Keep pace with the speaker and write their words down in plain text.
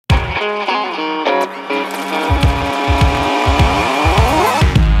All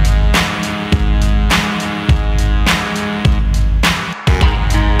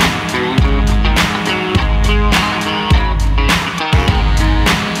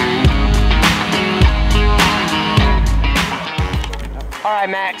right,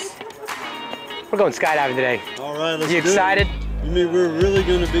 Max. We're going skydiving today. All right, let's You excited? You mean we're really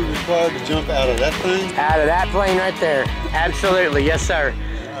going to be required to jump out of that thing? Out of that plane right there. Absolutely, yes, sir.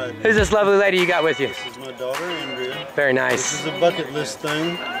 All right. Who's this lovely lady you got with you? This is my daughter, Andrea. Very This nice. is a bucket list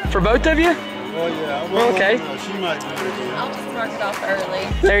thing. For both of you? Well, yeah. Well, Okay. no, she might do it again. I'll just mark it off early.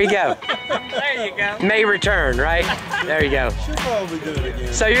 There you go. There you go. May return, right? There you go. She'll probably do it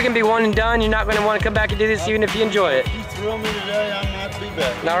again. So you're gonna be one and done. You're not gonna want to come back and do this even if you enjoy it. If you thrill me today, I might be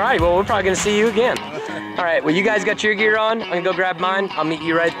back. All right, well, we're probably gonna see you again. All right, well, you guys got your gear on. I'm gonna go grab mine. I'll meet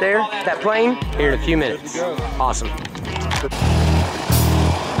you right there, that plane, here in a few minutes. Awesome.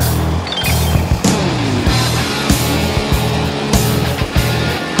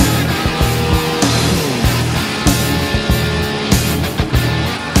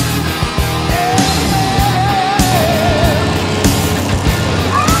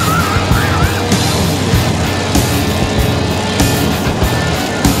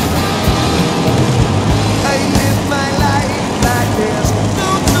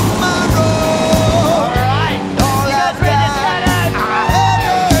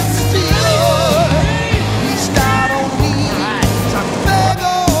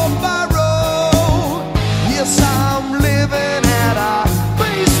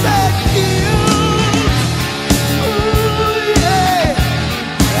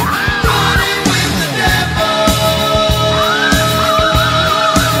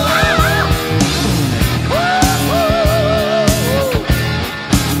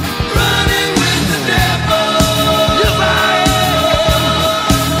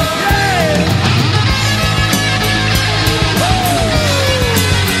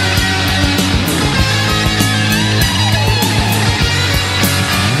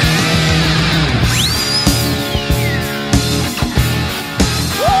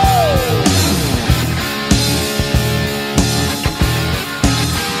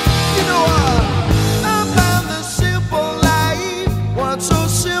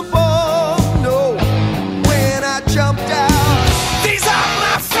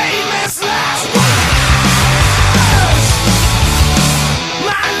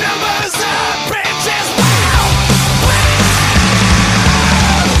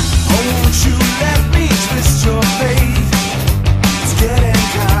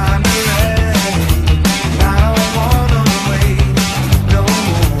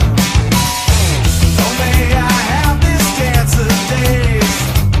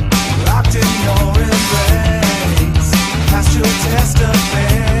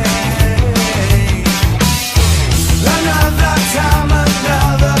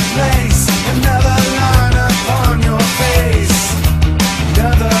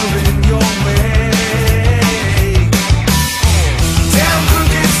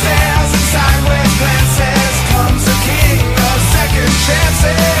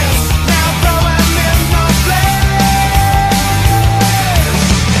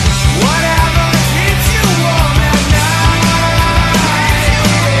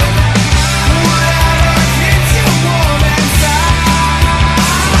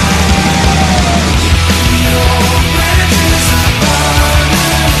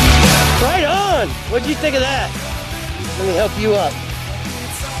 What'd you think of that? Let me help you up.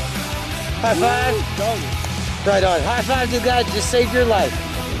 High five. Right on. High five to the guy that just saved your life.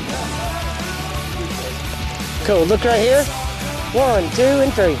 Cool. Look right here. 1, 2,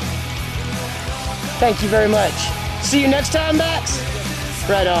 and 3. Thank you very much. See you next time, Max.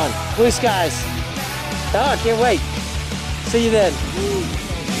 Right on. Blue skies. Oh, I can't wait. See you then.